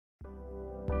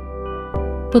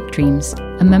Book Dreams,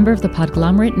 a member of the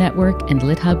Podglomerate Network and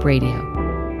LitHub Radio.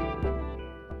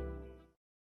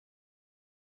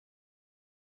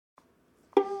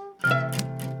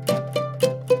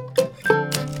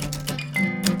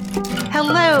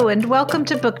 Hello, and welcome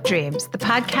to Book Dreams, the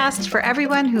podcast for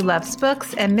everyone who loves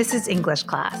books and misses English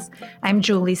class. I'm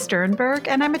Julie Sternberg,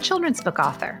 and I'm a children's book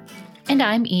author. And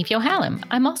I'm Eve Yohalem.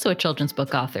 I'm also a children's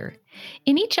book author.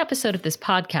 In each episode of this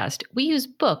podcast, we use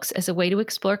books as a way to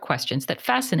explore questions that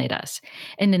fascinate us.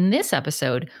 And in this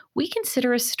episode, we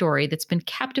consider a story that's been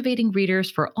captivating readers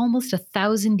for almost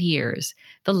 1,000 years,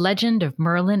 the legend of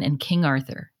Merlin and King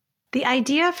Arthur. The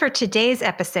idea for today's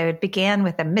episode began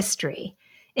with a mystery.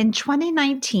 In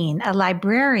 2019, a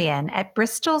librarian at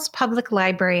Bristol's Public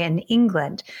Library in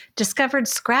England discovered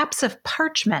scraps of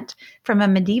parchment from a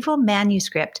medieval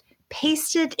manuscript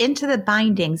pasted into the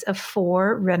bindings of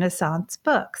 4 Renaissance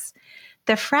books.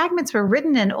 The fragments were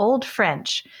written in Old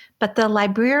French, but the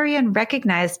librarian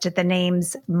recognized the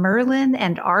names Merlin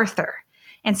and Arthur,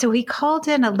 and so he called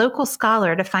in a local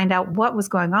scholar to find out what was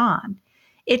going on.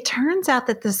 It turns out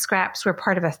that the scraps were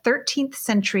part of a 13th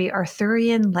century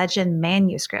Arthurian legend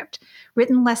manuscript,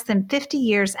 written less than 50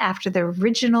 years after the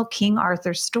original King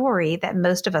Arthur story that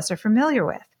most of us are familiar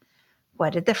with.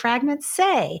 What did the fragments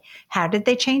say? How did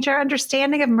they change our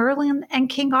understanding of Merlin and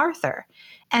King Arthur?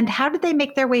 And how did they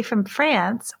make their way from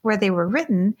France, where they were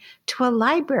written, to a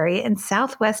library in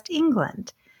southwest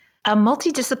England? A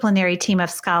multidisciplinary team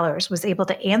of scholars was able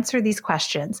to answer these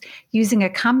questions using a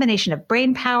combination of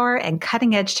brainpower and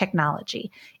cutting-edge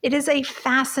technology. It is a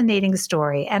fascinating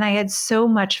story, and I had so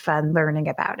much fun learning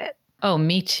about it. Oh,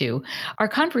 me too. Our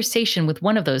conversation with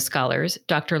one of those scholars,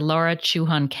 Dr. Laura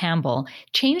Chuhan Campbell,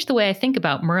 changed the way I think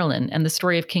about Merlin and the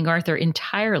story of King Arthur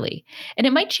entirely. And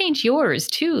it might change yours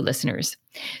too, listeners.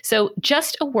 So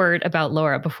just a word about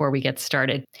Laura before we get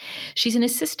started. She's an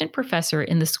assistant professor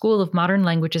in the School of Modern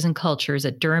Languages and Cultures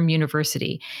at Durham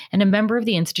University and a member of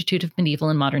the Institute of Medieval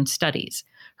and Modern Studies.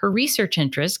 Her research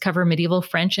interests cover medieval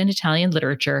French and Italian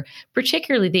literature,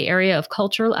 particularly the area of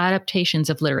cultural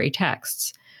adaptations of literary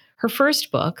texts. Her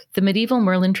first book, The Medieval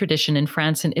Merlin Tradition in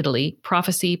France and Italy,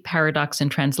 Prophecy, Paradox, and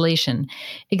Translation,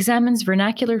 examines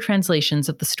vernacular translations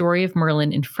of the story of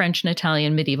Merlin in French and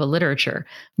Italian medieval literature.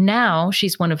 Now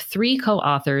she's one of 3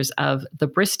 co-authors of The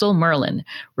Bristol Merlin,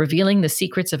 revealing the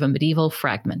secrets of a medieval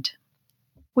fragment.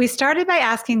 We started by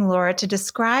asking Laura to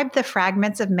describe the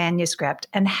fragments of manuscript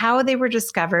and how they were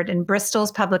discovered in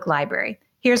Bristol's public library.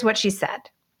 Here's what she said.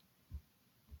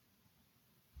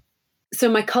 So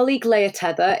my colleague Leah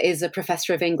Tether is a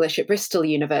professor of English at Bristol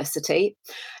University.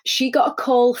 She got a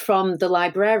call from the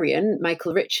librarian,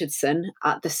 Michael Richardson,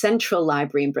 at the Central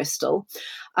Library in Bristol.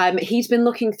 He's been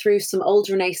looking through some old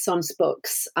Renaissance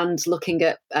books and looking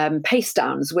at paste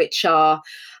downs, which are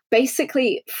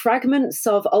basically fragments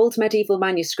of old medieval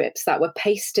manuscripts that were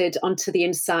pasted onto the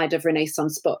inside of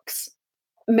Renaissance books.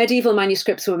 Medieval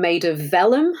manuscripts were made of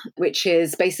vellum, which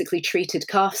is basically treated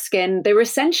calf skin. They were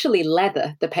essentially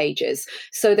leather, the pages,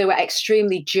 so they were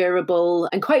extremely durable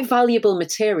and quite valuable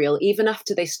material, even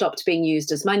after they stopped being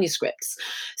used as manuscripts.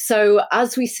 So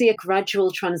as we see a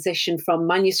gradual transition from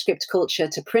manuscript culture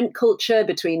to print culture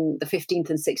between the 15th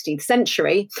and 16th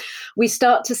century, we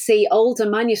start to see older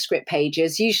manuscript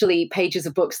pages, usually pages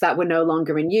of books that were no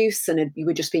longer in use and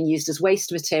were just being used as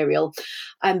waste material,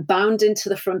 and bound into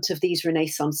the front of these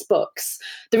Renaissance books.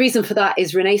 The reason for that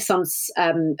is Renaissance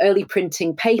early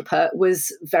printing paper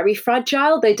was very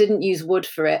fragile. They didn't use wood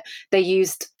for it. They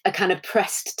used a kind of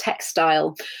pressed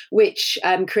textile, which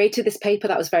created this paper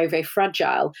that was very, very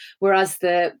fragile, whereas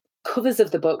the covers of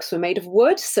the books were made of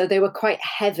wood, so they were quite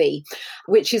heavy,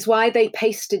 which is why they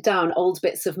pasted down old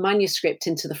bits of manuscript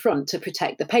into the front to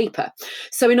protect the paper.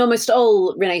 So in almost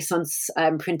all Renaissance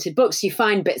printed books, you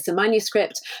find bits of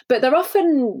manuscript, but they're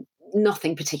often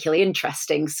nothing particularly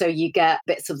interesting. So you get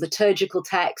bits of liturgical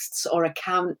texts or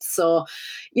accounts or,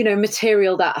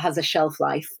 material that has a shelf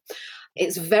life.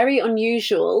 It's very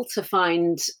unusual to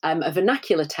find a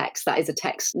vernacular text, that is a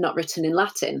text not written in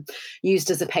Latin, used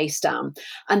as a paste down.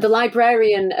 And the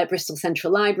librarian at Bristol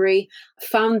Central Library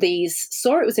found these,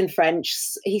 saw it was in French.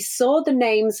 He saw the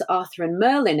names Arthur and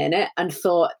Merlin in it and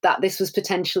thought that this was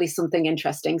potentially something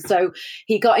interesting. So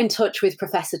he got in touch with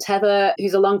Professor Tether,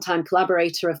 who's a longtime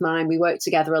collaborator of mine. We worked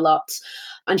together a lot.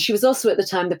 And she was also at the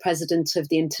time the president of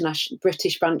the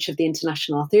British branch of the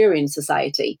International Arthurian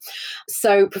Society.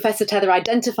 So Professor Tether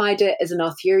identified it as an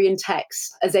Arthurian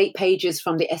text, as 8 pages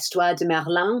from the Histoire de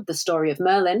Merlin, the story of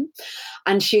Merlin.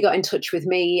 And she got in touch with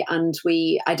me and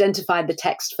we identified the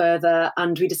text further,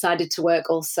 and we decided to work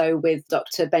also with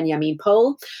Dr. Benjamin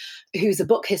Pohl, who's a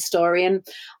book historian,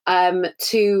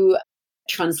 to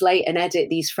translate and edit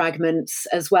these fragments,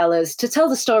 as well as to tell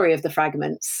the story of the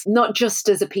fragments, not just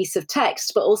as a piece of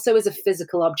text, but also as a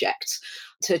physical object,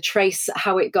 to trace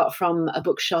how it got from a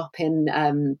bookshop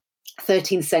in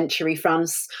 13th century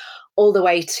France all the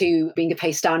way to being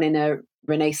pasted down in a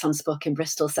Renaissance book in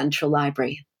Bristol Central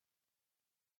Library.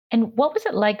 And what was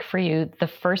it like for you the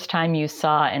first time you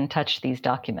saw and touched these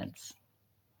documents?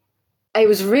 It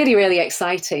was really, really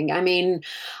exciting. I mean,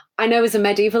 I know as a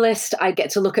medievalist, I get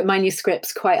to look at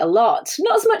manuscripts quite a lot.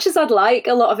 Not as much as I'd like.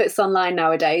 A lot of it's online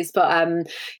nowadays, but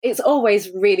it's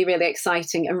always really, really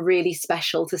exciting and really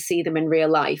special to see them in real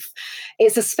life.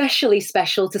 It's especially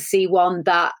special to see one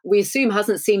that we assume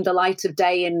hasn't seen the light of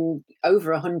day in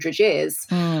over 100 years.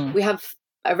 We have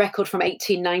a record from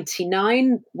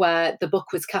 1899 where the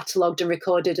book was catalogued and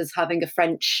recorded as having a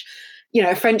French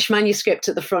manuscript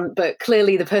at the front, but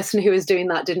clearly the person who was doing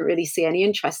that didn't really see any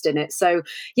interest in it. So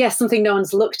yes, something no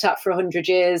one's looked at for 100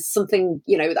 years, something,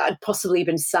 that had possibly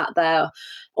been sat there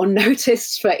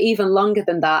unnoticed for even longer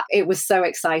than that. It was so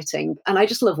exciting. And I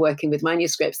just love working with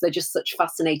manuscripts. They're just such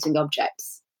fascinating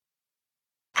objects.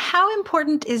 How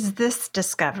important is this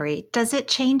discovery? Does it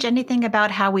change anything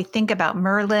about how we think about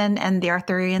Merlin and the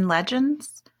Arthurian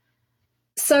legends?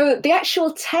 So the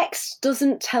actual text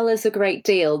doesn't tell us a great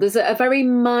deal. There's a very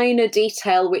minor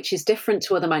detail which is different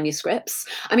to other manuscripts.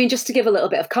 I mean, just to give a little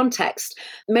bit of context,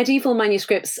 medieval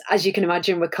manuscripts, as you can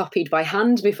imagine, were copied by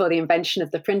hand before the invention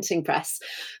of the printing press.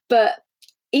 But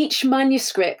each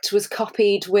manuscript was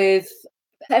copied with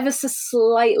ever so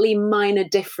slightly minor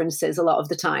differences a lot of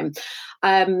the time.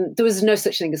 There was no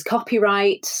such thing as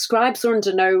copyright. Scribes were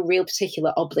under no real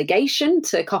particular obligation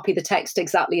to copy the text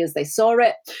exactly as they saw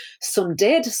it. Some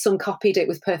did. Some copied it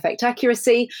with perfect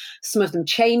accuracy. Some of them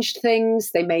changed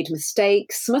things. They made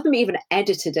mistakes. Some of them even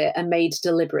edited it and made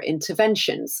deliberate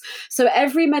interventions. So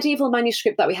every medieval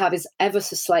manuscript that we have is ever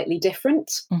so slightly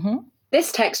different. Mm-hmm.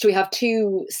 This text, we have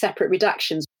two separate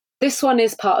redactions. This one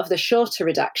is part of the shorter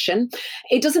redaction.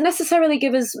 It doesn't necessarily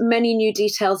give us many new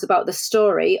details about the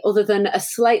story, other than a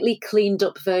slightly cleaned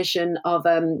up version of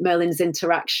Merlin's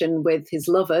interaction with his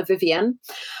lover, Vivienne,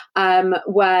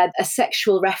 where a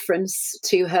sexual reference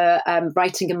to her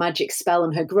writing a magic spell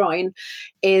on her groin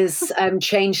is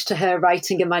changed to her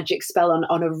writing a magic spell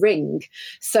on a ring.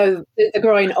 So the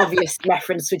groin, obvious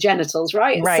reference for genitals,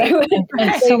 right? Right. So,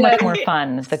 and so much more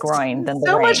fun, the groin, than the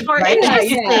so ring. Much more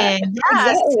interesting. Yeah.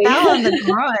 Exactly. Spell on the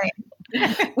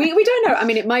groin. We don't know. I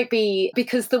mean, it might be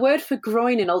because the word for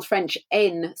groin in Old French,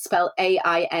 aines, spelled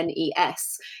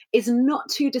A-I-N-E-S, is not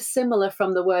too dissimilar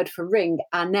from the word for ring,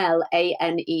 anel,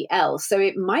 A-N-E-L. So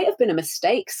it might have been a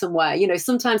mistake somewhere.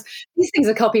 Sometimes these things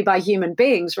are copied by human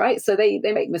beings, right? So they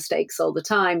make mistakes all the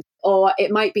time. Or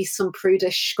it might be some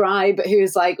prudish scribe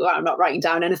who's like, well, I'm not writing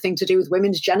down anything to do with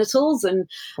women's genitals and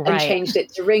changed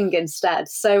it to ring instead.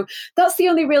 So that's the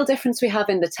only real difference we have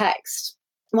in the text.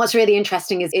 What's really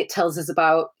interesting is it tells us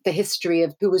about the history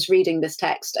of who was reading this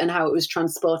text and how it was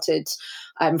transported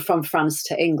from France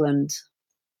to England.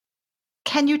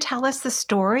 Can you tell us the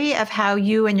story of how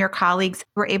you and your colleagues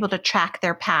were able to track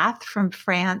their path from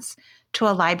France to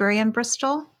a library in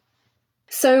Bristol?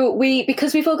 So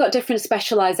because we've all got different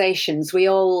specializations, we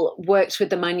all worked with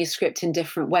the manuscript in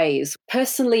different ways.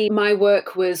 Personally, my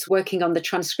work was working on the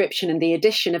transcription and the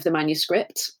edition of the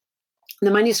manuscript. The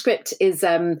manuscript is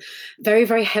very,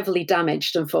 very heavily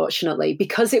damaged, unfortunately,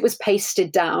 because it was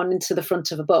pasted down into the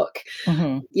front of a book.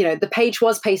 Mm-hmm. The page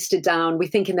was pasted down. We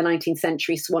think in the 19th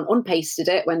century, someone unpasted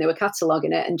it when they were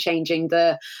cataloguing it and changing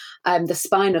the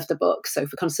spine of the book, so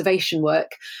for conservation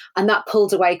work. And that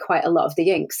pulled away quite a lot of the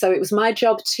ink. So it was my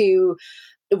job to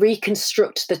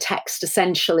reconstruct the text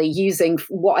essentially using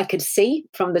what I could see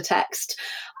from the text,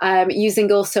 using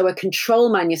also a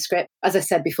control manuscript. As I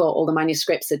said before, all the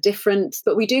manuscripts are different,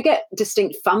 but we do get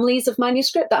distinct families of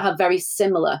manuscript that have very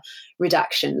similar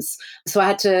redactions. So I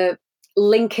had to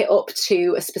link it up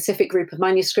to a specific group of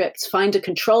manuscripts, find a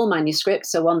control manuscript,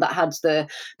 so one that had the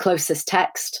closest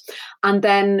text. And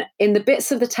then in the bits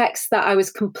of the text that I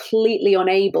was completely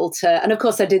unable to, and of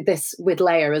course I did this with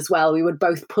Leah as well, we would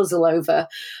both puzzle over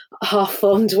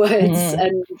half-formed words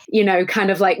and,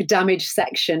 kind of like damaged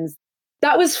sections.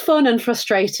 That was fun and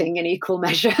frustrating in equal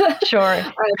measure. Sure.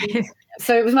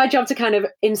 So it was my job to kind of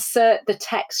insert the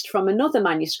text from another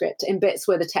manuscript in bits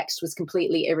where the text was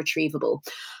completely irretrievable.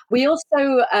 We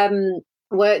also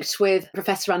worked with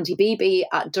Professor Andy Beebe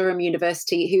at Durham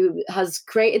University, who has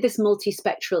created this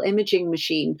multispectral imaging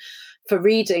machine for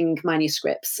reading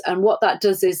manuscripts. And what that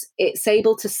does is it's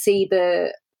able to see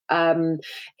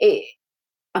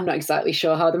I'm not exactly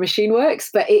sure how the machine works,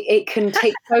 but it can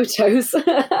take photos.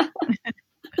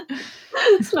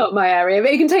 It's not my area,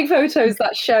 but you can take photos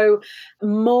that show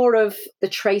more of the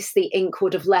trace the ink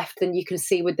would have left than you can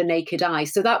see with the naked eye.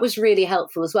 So that was really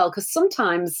helpful as well, because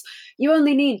sometimes you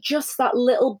only need just that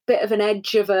little bit of an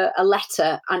edge of a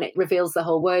letter and it reveals the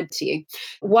whole word to you.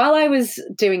 While I was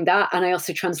doing that, and I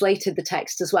also translated the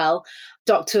text as well,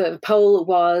 Dr. Pole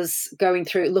was going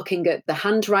through looking at the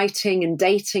handwriting and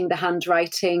dating the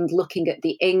handwriting, looking at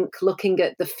the ink, looking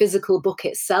at the physical book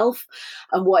itself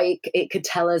and what it could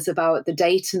tell us about the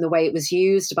date and the way it was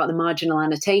used, about the marginal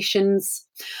annotations.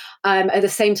 At the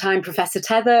same time, Professor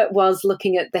Tether was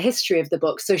looking at the history of the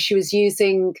book. So she was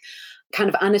using kind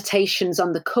of annotations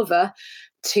on the cover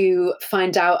to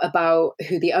find out about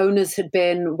who the owners had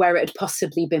been, where it had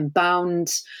possibly been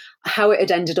bound, how it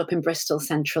had ended up in Bristol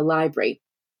Central Library.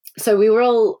 So we were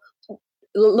all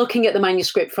looking at the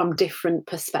manuscript from different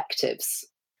perspectives.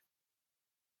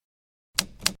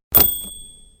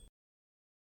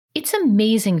 It's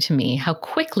amazing to me how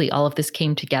quickly all of this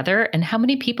came together and how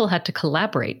many people had to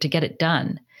collaborate to get it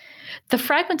done. The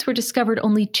fragments were discovered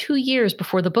only 2 years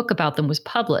before the book about them was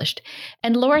published,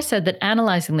 and Laura said that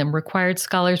analyzing them required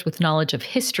scholars with knowledge of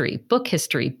history, book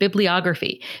history,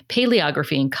 bibliography,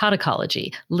 paleography and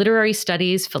codicology, literary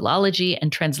studies, philology,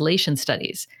 and translation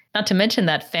studies, not to mention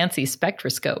that fancy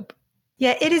spectroscope.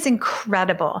 Yeah, it is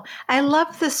incredible. I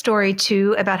love the story,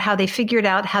 too, about how they figured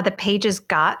out how the pages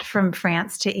got from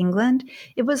France to England.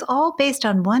 It was all based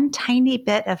on one tiny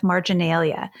bit of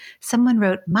marginalia. Someone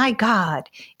wrote, "My God,"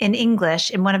 in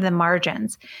English in one of the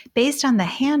margins. Based on the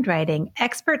handwriting,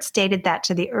 experts dated that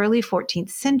to the early 14th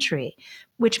century,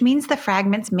 which means the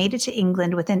fragments made it to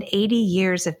England within 80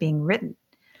 years of being written.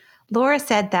 Laura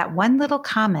said that one little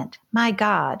comment, "My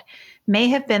God," may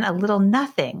have been a little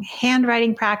nothing,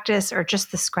 handwriting practice, or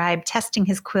just the scribe testing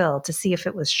his quill to see if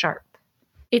it was sharp.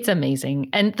 It's amazing.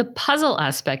 And the puzzle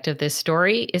aspect of this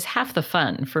story is half the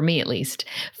fun, for me at least.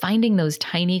 Finding those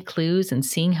tiny clues and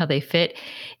seeing how they fit.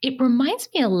 It reminds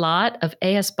me a lot of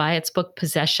A.S. Byatt's book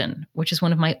Possession, which is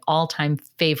one of my all-time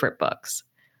favorite books.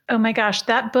 Oh my gosh,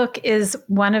 that book is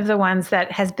one of the ones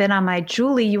that has been on my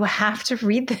Julie, you have to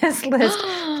read this list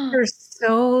for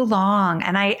so long.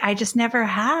 And I just never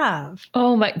have.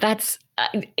 Oh my,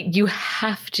 you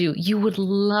have to. You would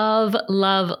love,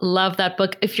 love, love that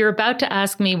book. If you're about to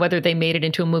ask me whether they made it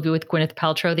into a movie with Gwyneth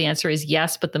Paltrow, the answer is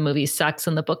yes, but the movie sucks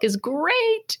and the book is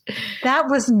great. That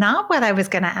was not what I was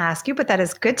going to ask you, but that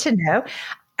is good to know.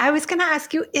 I was going to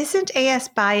ask you, isn't A.S.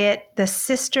 Byatt the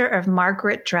sister of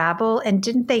Margaret Drabble, and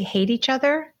didn't they hate each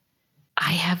other?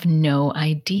 I have no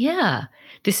idea.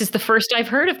 This is the first I've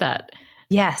heard of that.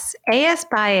 Yes. A.S.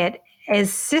 Byatt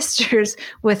is sisters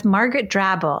with Margaret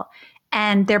Drabble,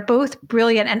 and they're both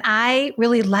brilliant. And I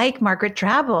really like Margaret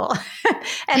Drabble.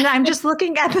 And I'm just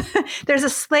looking at, there's a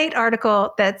Slate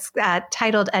article that's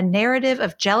titled "A Narrative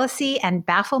of Jealousy and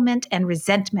Bafflement and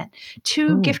Resentment.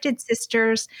 Two Gifted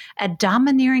Sisters, a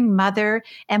Domineering Mother,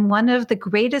 and one of the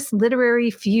greatest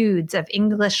literary feuds of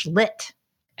English lit."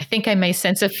 I think I may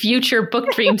sense a future Book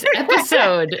Dreams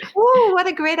episode. Oh, what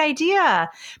a great idea.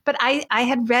 But I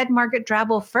had read Margaret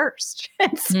Drabble first.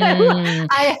 And so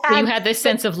you had this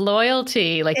sense of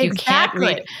loyalty. Like you can't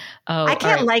read. Oh, I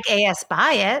can't like A.S.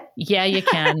 Byatt. Yeah, you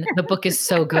can. The book is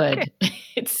so good.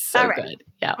 It's so good.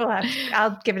 Yeah.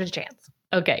 I'll give it a chance.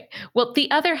 Okay. Well,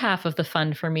 the other half of the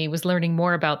fun for me was learning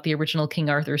more about the original King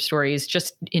Arthur stories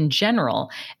just in general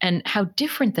and how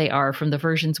different they are from the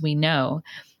versions we know.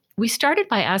 We started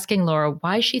by asking Laura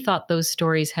why she thought those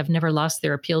stories have never lost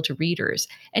their appeal to readers.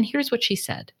 And here's what she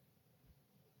said.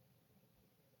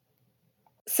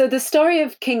 So the story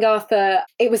of King Arthur,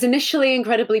 it was initially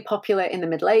incredibly popular in the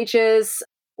Middle Ages.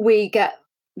 We get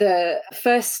the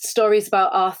first stories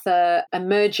about Arthur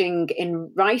emerging in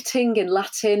writing in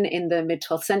Latin in the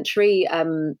mid-12th century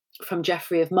from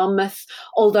Geoffrey of Monmouth,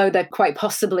 although they quite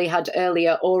possibly had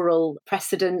earlier oral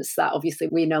precedents that obviously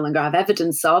we no longer have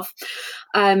evidence of.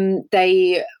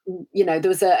 There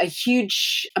was a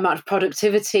huge amount of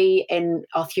productivity in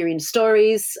Arthurian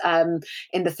stories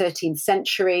in the 13th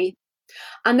century.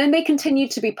 And then they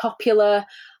continued to be popular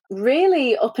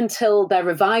really up until their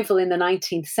revival in the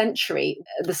 19th century,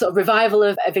 the sort of revival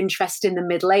of interest in the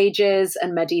Middle Ages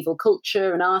and medieval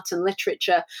culture and art and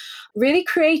literature really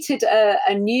created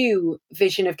a new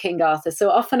vision of King Arthur. So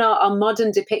often our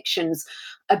modern depictions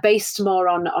are based more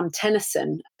on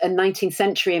Tennyson and 19th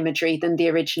century imagery than the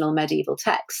original medieval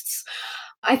texts.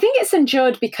 I think it's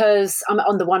endured because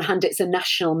on the one hand, it's a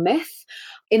national myth.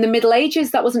 In the Middle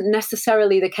Ages, that wasn't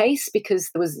necessarily the case because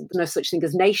there was no such thing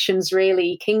as nations,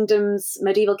 really.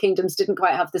 Medieval kingdoms didn't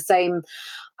quite have the same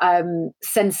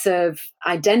sense of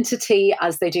identity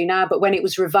as they do now. But when it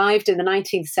was revived in the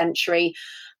 19th century,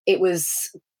 it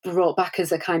was brought back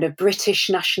as a kind of British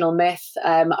national myth.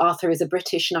 Arthur is a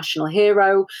British national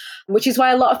hero, which is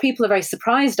why a lot of people are very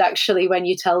surprised, actually, when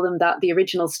you tell them that the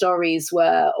original stories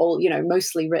were all,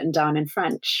 mostly written down in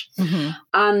French. Mm-hmm.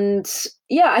 And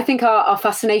yeah, I think our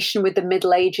fascination with the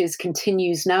Middle Ages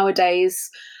continues nowadays.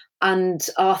 And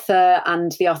Arthur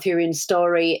and the Arthurian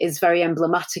story is very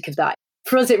emblematic of that.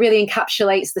 For us, it really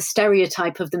encapsulates the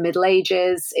stereotype of the Middle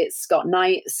Ages. It's got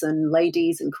knights and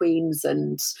ladies and queens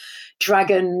and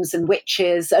dragons and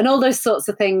witches and all those sorts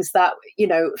of things that,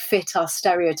 fit our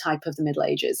stereotype of the Middle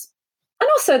Ages. And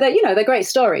also that, they're great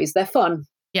stories. They're fun.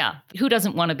 Yeah. Who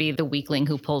doesn't want to be the weakling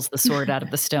who pulls the sword out of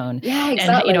the stone? Yeah,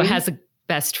 exactly. And, has a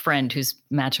best friend who's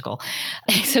magical.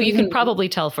 So you can probably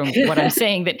tell from what I'm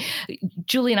saying that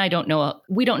Julie and I don't know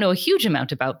a huge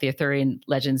amount about the Arthurian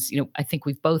legends. I think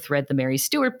we've both read the Mary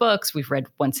Stuart books. We've read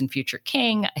Once and Future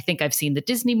King. I think I've seen the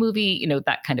Disney movie,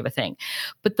 that kind of a thing.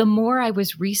 But the more I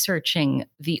was researching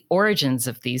the origins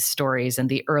of these stories and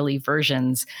the early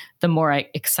versions, the more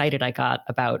excited I got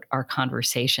about our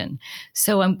conversation.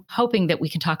 So I'm hoping that we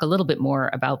can talk a little bit more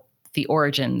about the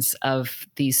origins of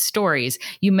these stories.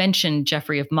 You mentioned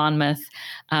Geoffrey of Monmouth,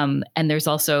 and there's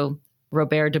also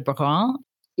Robert de Boron.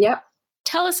 Yep.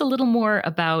 Tell us a little more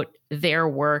about their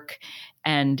work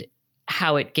and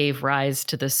how it gave rise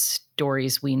to the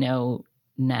stories we know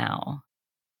now.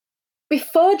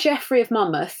 Before Geoffrey of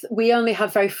Monmouth, we only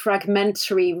have very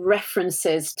fragmentary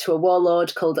references to a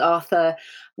warlord called Arthur.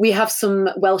 We have some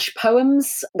Welsh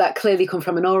poems that clearly come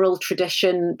from an oral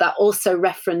tradition that also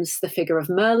reference the figure of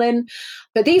Merlin.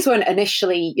 But these weren't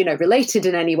initially, related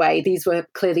in any way. These were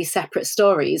clearly separate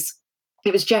stories.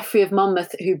 It was Geoffrey of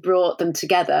Monmouth who brought them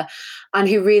together and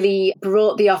who really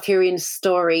brought the Arthurian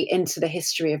story into the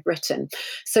history of Britain.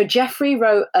 So Geoffrey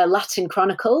wrote a Latin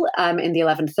chronicle in the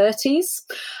 1130s.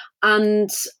 And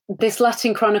this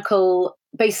Latin chronicle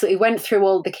basically went through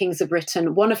all the kings of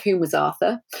Britain, one of whom was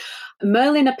Arthur.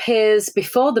 Merlin appears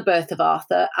before the birth of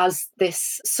Arthur as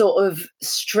this sort of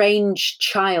strange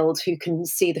child who can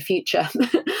see the future,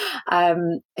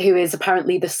 who is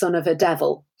apparently the son of a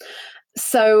devil.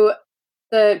 So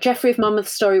the Geoffrey of Monmouth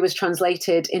story was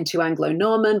translated into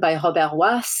Anglo-Norman by Robert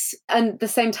Wass. And at the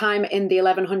same time, in the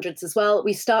 1100s as well,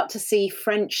 we start to see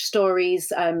French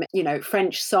stories,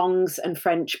 French songs and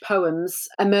French poems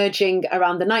emerging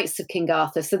around the Knights of King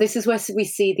Arthur. So this is where we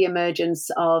see the emergence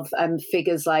of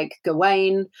figures like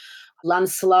Gawain,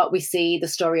 Lancelot. We see the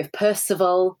story of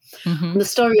Percival, and the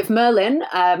story of Merlin.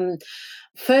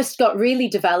 First got really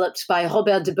developed by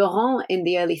Robert de Boron in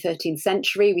the early 13th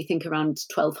century, we think around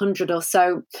 1200 or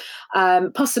so.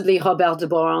 Possibly Robert de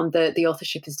Boron, the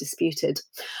authorship is disputed.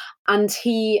 And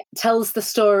he tells the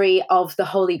story of the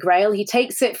Holy Grail. He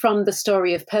takes it from the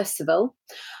story of Percival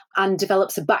and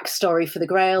develops a backstory for the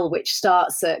Grail, which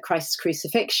starts at Christ's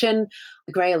crucifixion.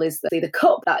 The Grail is the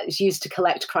cup that is used to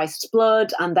collect Christ's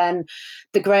blood, and then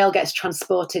the Grail gets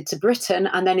transported to Britain.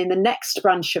 And then in the next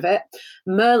branch of it,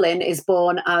 Merlin is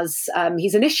born as,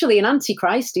 he's initially an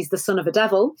antichrist, he's the son of a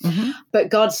devil, but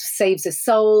God saves his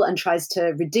soul and tries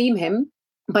to redeem him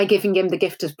by giving him the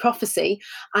gift of prophecy.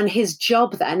 And his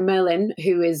job then, Merlin,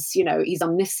 who is, he's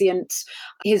omniscient,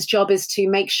 his job is to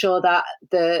make sure that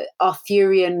the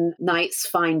Arthurian knights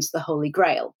find the Holy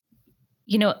Grail.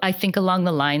 I think along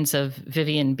the lines of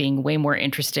Vivian being way more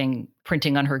interesting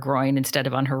printing on her groin instead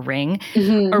of on her ring.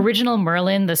 Original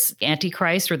Merlin, this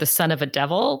Antichrist or the son of a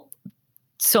devil,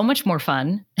 so much more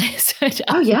fun.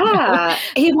 Oh, yeah.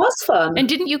 He was fun. And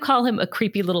didn't you call him a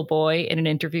creepy little boy in an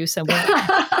interview somewhere?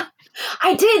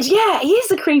 I did, yeah. He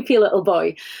is a creepy little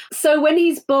boy. So when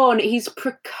he's born, he's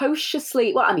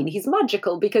precociously, he's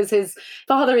magical because his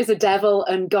father is a devil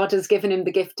and God has given him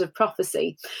the gift of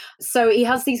prophecy. So he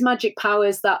has these magic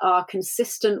powers that are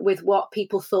consistent with what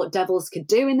people thought devils could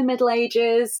do in the Middle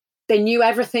Ages. They knew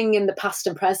everything in the past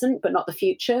and present, but not the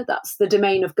future. That's the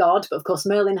domain of God. But of course,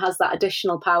 Merlin has that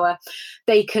additional power.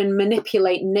 They can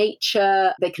manipulate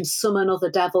nature. They can summon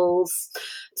other devils.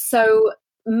 So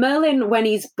Merlin, when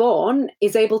he's born,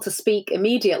 is able to speak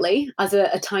immediately as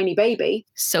a tiny baby.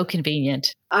 So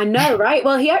convenient. I know, right?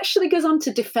 Well, he actually goes on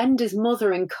to defend his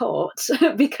mother in court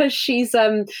because she's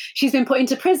been put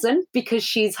into prison because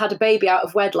she's had a baby out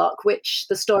of wedlock, which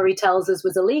the story tells us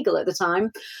was illegal at the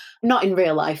time. Not in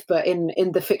real life, but in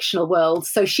the fictional world.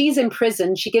 So she's in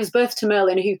prison. She gives birth to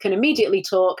Merlin, who can immediately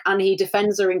talk, and he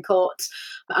defends her in court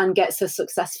and gets her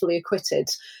successfully acquitted.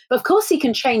 But of course, he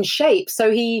can change shape. So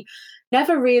he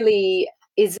never really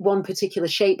is one particular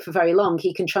shape for very long.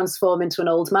 He can transform into an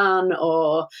old man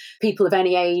or people of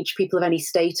any age, people of any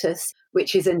status,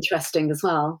 which is interesting as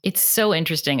well. It's so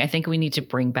interesting. I think we need to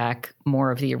bring back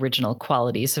more of the original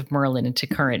qualities of Merlin into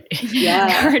current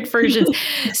versions.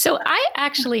 So I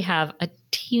actually have a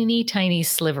teeny tiny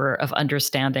sliver of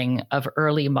understanding of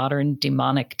early modern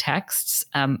demonic texts.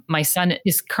 My son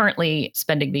is currently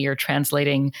spending the year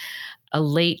translating a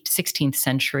late 16th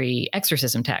century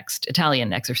exorcism text,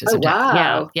 Italian exorcism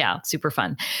text. Yeah, super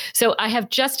fun. So I have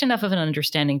just enough of an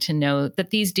understanding to know that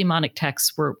these demonic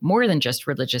texts were more than just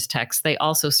religious texts. They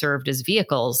also served as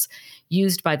vehicles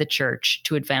used by the church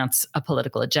to advance a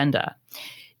political agenda.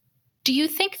 Do you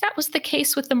think that was the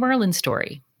case with the Merlin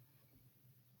story?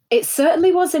 It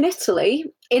certainly was in Italy.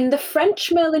 In the French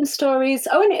Merlin stories,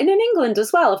 and in England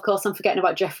as well, of course, I'm forgetting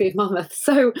about Geoffrey of Monmouth.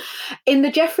 So in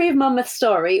the Geoffrey of Monmouth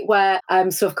story, where,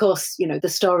 so of course, the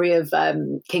story of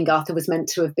King Arthur was meant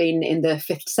to have been in the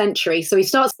 5th century. So he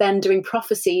starts then doing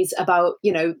prophecies about,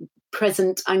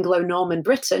 present Anglo-Norman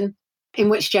Britain, in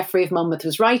which Geoffrey of Monmouth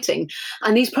was writing.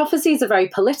 And these prophecies are very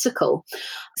political.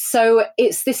 So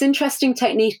it's this interesting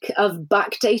technique of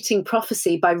backdating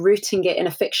prophecy by rooting it in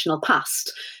a fictional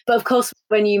past. But of course,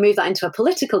 when you move that into a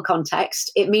political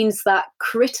context, it means that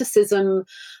criticism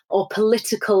or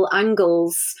political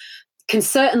angles can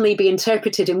certainly be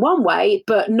interpreted in one way,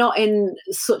 but not in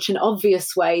such an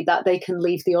obvious way that they can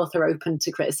leave the author open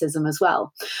to criticism as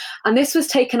well. And this was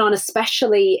taken on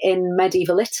especially in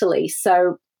medieval Italy.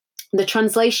 So the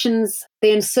translations,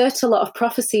 they insert a lot of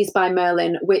prophecies by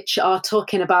Merlin, which are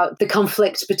talking about the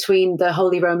conflict between the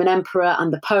Holy Roman Emperor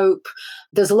and the Pope.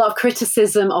 There's a lot of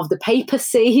criticism of the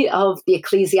papacy, of the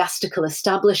ecclesiastical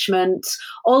establishment,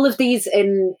 all of these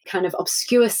in kind of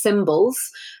obscure symbols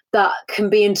that can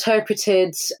be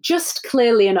interpreted just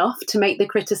clearly enough to make the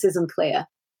criticism clear.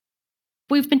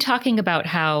 We've been talking about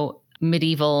how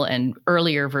medieval and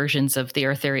earlier versions of the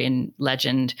Arthurian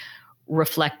legend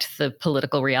reflect the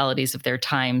political realities of their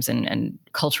times and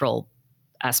cultural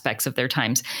aspects of their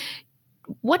times.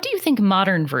 What do you think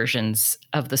modern versions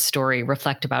of the story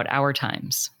reflect about our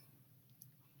times?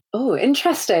 Oh,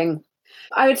 interesting.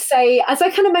 I would say, as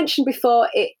I kind of mentioned before,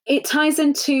 it ties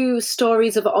into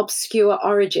stories of obscure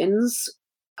origins,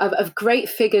 of great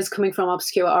figures coming from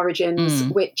obscure origins,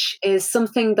 which is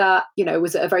something that,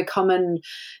 was a very common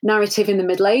narrative in the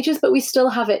Middle Ages, but we still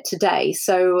have it today.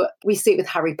 So we see it with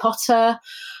Harry Potter,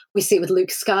 we see it with Luke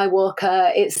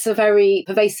Skywalker. It's a very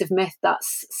pervasive myth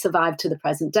that's survived to the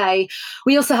present day.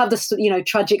 We also have the,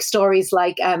 tragic stories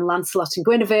like Lancelot and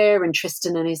Guinevere and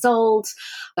Tristan and Isolde,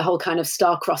 the whole kind of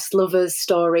star-crossed lovers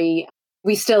story.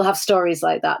 We still have stories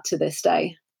like that to this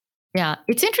day. Yeah,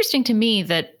 it's interesting to me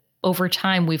that over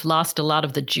time, we've lost a lot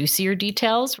of the juicier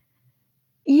details.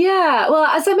 Yeah, well,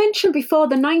 as I mentioned before,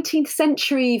 the 19th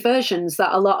century versions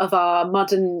that a lot of our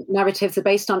modern narratives are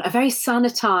based on are very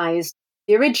sanitized.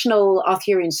 The original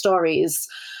Arthurian stories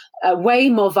are way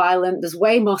more violent. There's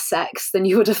way more sex than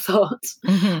you would have thought.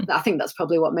 I think that's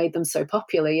probably what made them so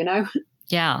popular,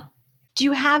 Yeah. Do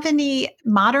you have any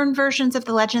modern versions of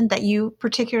the legend that you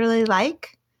particularly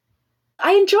like?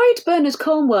 I enjoyed Bernard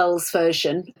Cornwell's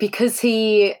version because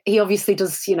he obviously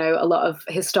does, a lot of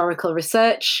historical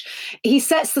research. He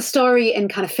sets the story in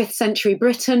kind of 5th century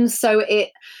Britain, so it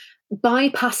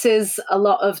bypasses a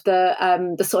lot of the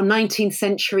sort of 19th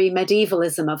century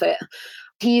medievalism of it.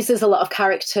 He uses a lot of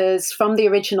characters from the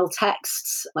original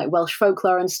texts, like Welsh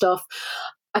folklore and stuff.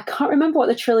 I can't remember what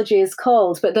the trilogy is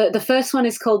called, but the first one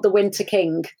is called The Winter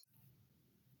King.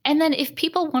 And then if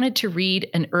people wanted to read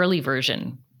an early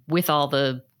version with all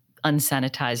the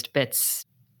unsanitized bits,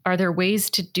 are there ways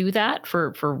to do that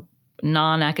for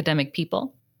non-academic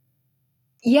people?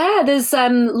 Yeah, there's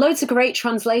loads of great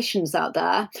translations out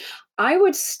there. I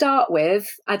would start with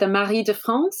either Marie de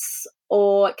France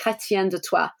or Chrétien de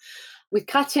Troyes. With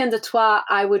Chrétien de Troyes,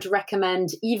 I would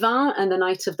recommend Yvain and the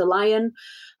Knight of the Lion,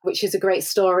 which is a great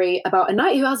story about a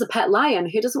knight who has a pet lion.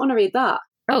 Who doesn't want to read that?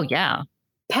 Oh, yeah.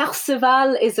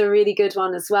 Perceval is a really good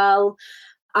one as well.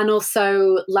 And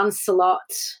also Lancelot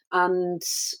and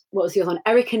what was the other one?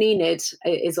 Eric and Enid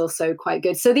is also quite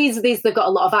good. So these they've got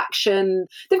a lot of action.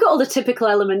 They've got all the typical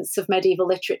elements of medieval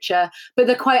literature, but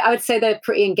I would say they're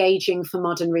pretty engaging for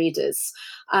modern readers.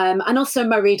 And also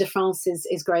Marie de France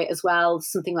is great as well.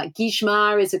 Something like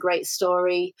Guigemar is a great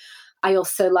story. I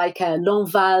also like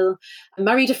L'Enval.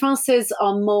 Marie de France's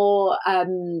are more...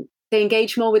 they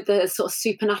engage more with the sort of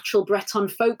supernatural Breton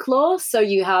folklore. So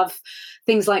you have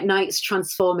things like knights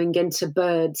transforming into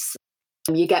birds.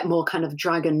 You get more kind of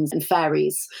dragons and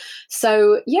fairies.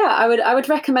 So yeah, I would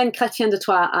recommend Chrétien de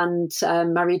Troyes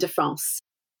and Marie de France.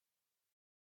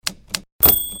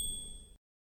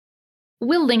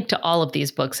 We'll link to all of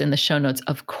these books in the show notes,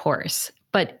 of course.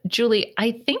 But Julie,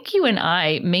 I think you and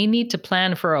I may need to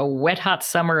plan for a wet, hot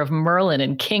summer of Merlin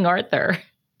and King Arthur.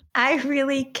 I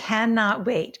really cannot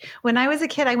wait. When I was a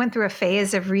kid, I went through a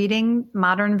phase of reading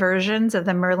modern versions of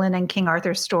the Merlin and King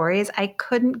Arthur stories. I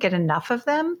couldn't get enough of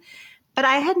them, but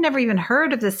I had never even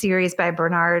heard of the series by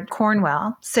Bernard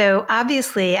Cornwell. So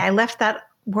obviously, I left that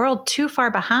world too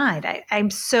far behind. I'm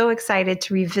so excited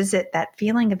to revisit that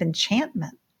feeling of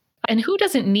enchantment. And who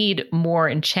doesn't need more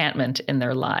enchantment in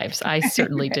their lives? I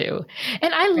certainly do.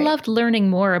 And I loved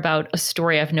learning more about a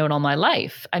story I've known all my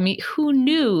life. I mean, who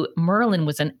knew Merlin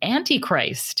was an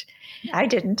antichrist? I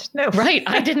didn't. No. Right.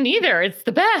 I didn't either. It's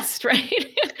the best,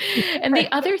 right? And the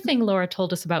other thing Laura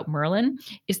told us about Merlin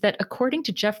is that according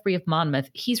to Geoffrey of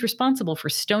Monmouth, he's responsible for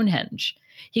Stonehenge.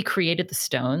 He created the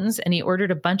stones and he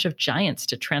ordered a bunch of giants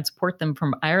to transport them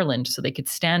from Ireland so they could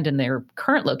stand in their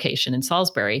current location in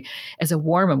Salisbury as a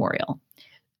war memorial.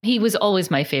 He was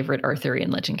always my favorite Arthurian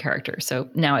legend character, so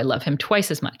now I love him twice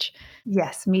as much.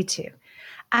 Yes, me too.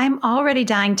 I'm already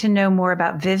dying to know more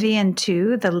about Vivian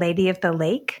too, the Lady of the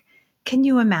Lake. Can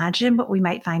you imagine what we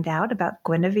might find out about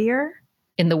Guinevere?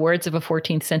 In the words of a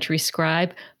 14th century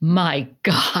scribe, my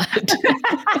God.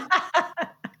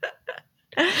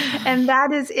 And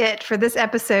that is it for this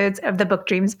episode of the Book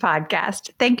Dreams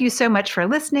podcast. Thank you so much for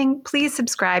listening. Please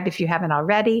subscribe if you haven't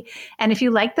already. And if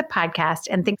you like the podcast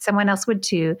and think someone else would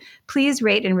too, please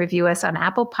rate and review us on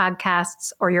Apple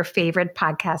Podcasts or your favorite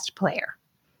podcast player.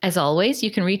 As always,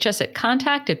 you can reach us at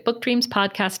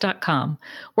contact@bookdreamspodcast.com.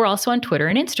 We're also on Twitter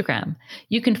and Instagram.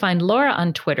 You can find Laura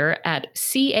on Twitter at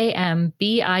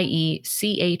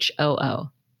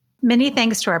CAMBIECHOO. Many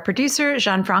thanks to our producer,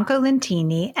 Gianfranco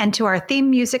Lentini, and to our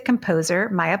theme music composer,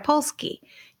 Maya Polsky.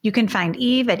 You can find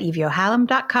Eve at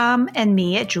eviohallam.com and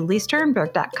me at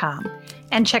juliesternberg.com.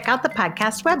 And check out the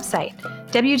podcast website,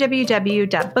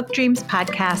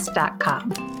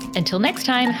 www.bookdreamspodcast.com. Until next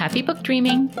time, happy book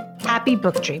dreaming. Happy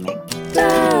book dreaming.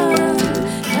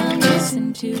 Come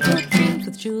listen to Book Dreams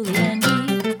with Julie and